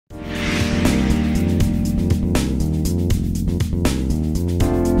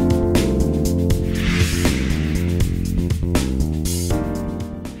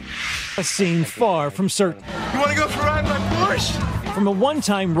A scene far from certain. You want to go for a ride in my Porsche? From a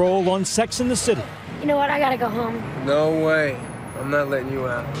one-time role on Sex and the City. You know what? I gotta go home. No way. I'm not letting you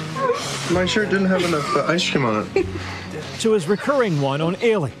out. My shirt didn't have enough ice cream on it. To his recurring one on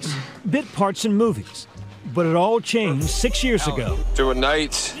Aliens, bit parts in movies. But it all changed 6 years ago. To a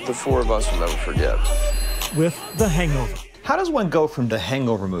night the four of us will never forget. With The Hangover. How does one go from the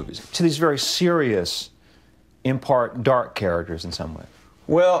Hangover movies to these very serious, in part dark characters in some way?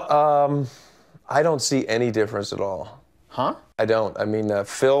 Well, I don't see any difference at all. Huh? I don't. I mean,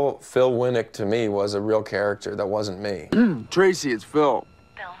 Phil Winnick to me was a real character that wasn't me. Tracy, it's Phil.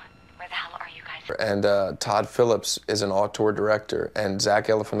 Bill, where the hell are you guys? And Todd Phillips is an auteur director, and Zach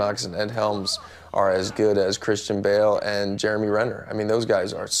Galifianakis and Ed Helms are as good as Christian Bale and Jeremy Renner. I mean, those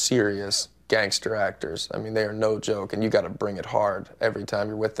guys are serious gangster actors. I mean, they are no joke, and you got to bring it hard every time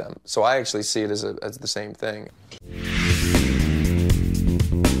you're with them. So I actually see it as the same thing.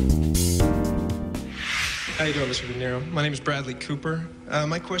 How you doing, Mr. De Niro? My name is Bradley Cooper.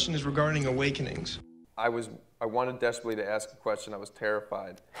 My question is regarding Awakenings. I wanted desperately to ask a question. I was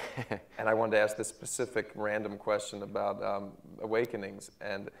terrified. And I wanted to ask this specific random question about Awakenings.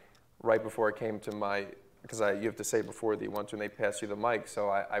 And right before it came to my, because you have to say before that you want to, and they pass you the mic.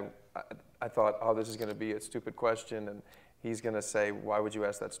 So I thought, oh, this is going to be a stupid question. And he's going to say, why would you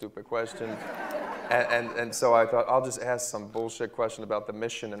ask that stupid question? and so I thought, I'll just ask some bullshit question about the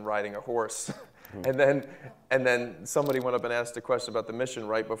mission and riding a horse. And then somebody went up and asked a question about the mission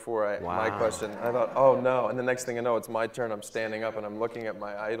right before my question. I thought, oh no. And the next thing I know, it's my turn. I'm standing up and I'm looking at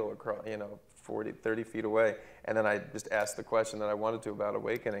my idol across, 40, 30 feet away. And then I just asked the question that I wanted to about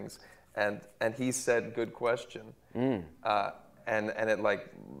Awakenings. And he said, good question. And it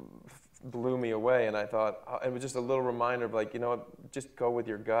like blew me away. And I thought, it was just a little reminder of like, just go with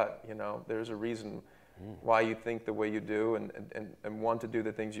your gut. There's a reason why you think the way you do and want to do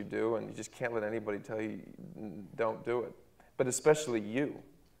the things you do, and you just can't let anybody tell you don't do it. But especially you.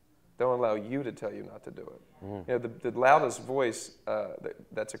 Don't allow you to tell you not to do it. The loudest voice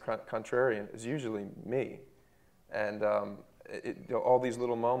that's a contrarian is usually me. And all these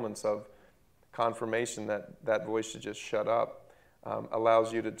little moments of confirmation that voice should just shut up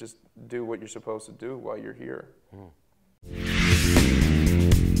allows you to just do what you're supposed to do while you're here.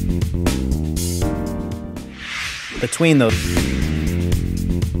 Between those.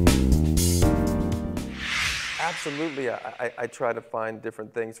 Absolutely, I try to find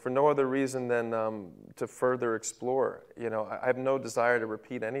different things for no other reason than to further explore. I have no desire to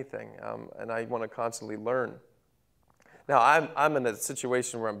repeat anything, and I want to constantly learn. Now, I'm in a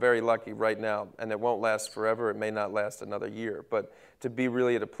situation where I'm very lucky right now, and it won't last forever. It may not last another year, but to be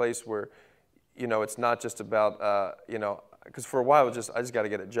really at a place where, it's not just about, because for a while I just got to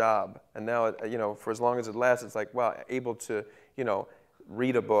get a job, and now for as long as it lasts, it's like, wow, able to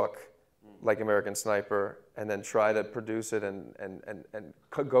read a book like American Sniper, and then try to produce it and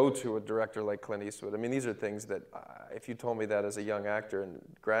go to a director like Clint Eastwood. I mean, these are things that if you told me that as a young actor in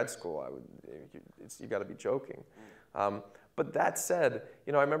grad school, you got to be joking. But that said,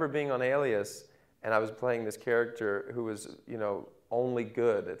 I remember being on Alias, and I was playing this character who was only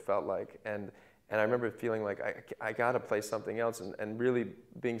good, it felt like, and I remember feeling like I got to play something else, and really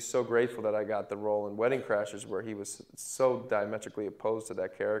being so grateful that I got the role in Wedding Crashers, where he was so diametrically opposed to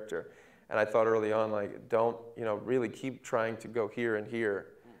that character. And I thought early on, like, don't, really keep trying to go here and here.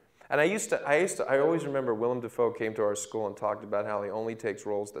 And I always remember Willem Dafoe came to our school and talked about how he only takes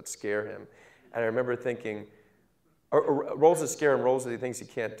roles that scare him. And I remember thinking, or roles that scare him, roles that he thinks he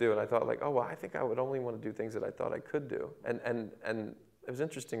can't do. And I thought, like, oh, well, I think I would only want to do things that I thought I could do. And it was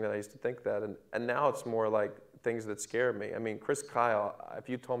interesting that I used to think that. And now it's more like things that scare me. I mean, Chris Kyle, if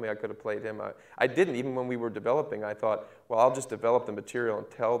you told me I could have played him, I didn't. Even when we were developing, I thought, well, I'll just develop the material and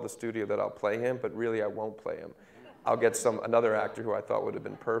tell the studio that I'll play him, but really I won't play him. I'll get another actor who I thought would have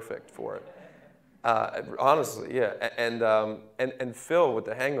been perfect for it. Honestly, yeah. And Phil with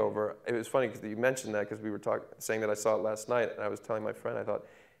The Hangover, it was funny because you mentioned that, because we were saying that I saw it last night, and I was telling my friend, I thought,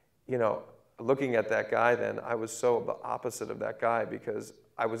 looking at that guy then, I was so the opposite of that guy, because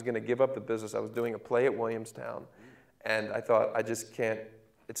I was going to give up the business. I was doing a play at Williamstown, and I thought, I just can't,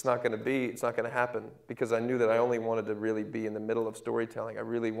 it's not going to happen, because I knew that I only wanted to really be in the middle of storytelling.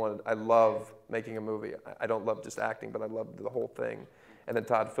 I love making a movie. I don't love just acting, but I love the whole thing. And then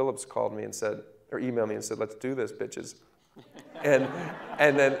Todd Phillips called me and said, or emailed me and said, let's do this, bitches. and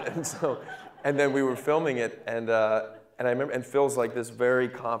then we were filming it, and I remember, and Phil's like this very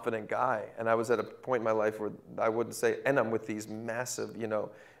confident guy, and I was at a point in my life where I wouldn't say, and I'm with these massive,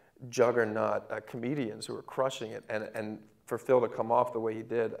 juggernaut comedians who are crushing it, and for Phil to come off the way he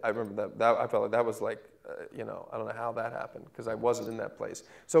did, I remember that I felt like that was like You know, I don't know how that happened because I wasn't in that place.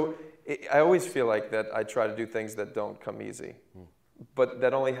 So I always feel like that I try to do things that don't come easy, but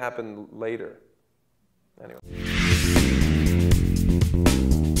that only happen later. Anyway.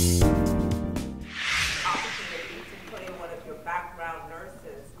 Opportunity to play one of your background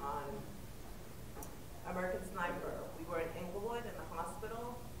nurses on American Sniper. We were in Inglewood in the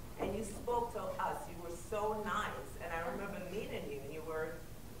hospital, and you spoke to us. You were so nice, and I remember meeting you, and you were,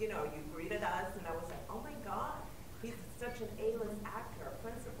 you know, you greeted us, and I was like, oh my God, he's such an A-list actor,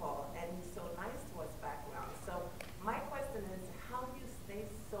 principal, and he's so nice to us background. So my question is, how do you stay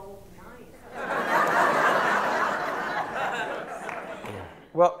so nice?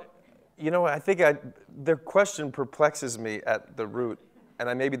 Well, you know, I think the question perplexes me at the root,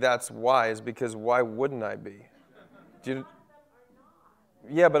 and maybe that's why, is because why wouldn't I be? Do you,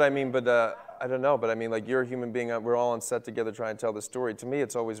 yeah, but I mean, I don't know, but I mean, like, you're a human being, we're all on set together trying to tell the story. To me,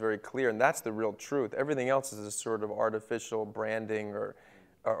 it's always very clear, and that's the real truth. Everything else is a sort of artificial branding or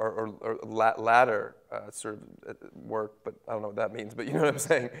ladder sort of work, but I don't know what that means, but you know what I'm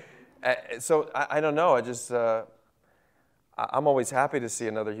saying? So I don't know, I'm always happy to see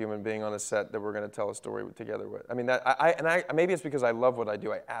another human being on a set that we're going to tell a story together with. I mean, maybe it's because I love what I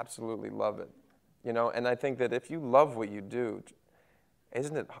do. I absolutely love it, you know. And I think that if you love what you do,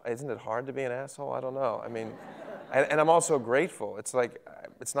 isn't it hard to be an asshole? I don't know. I mean, and I'm also grateful. It's like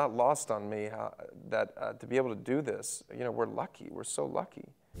it's not lost on me that to be able to do this. You know, we're lucky. We're so lucky.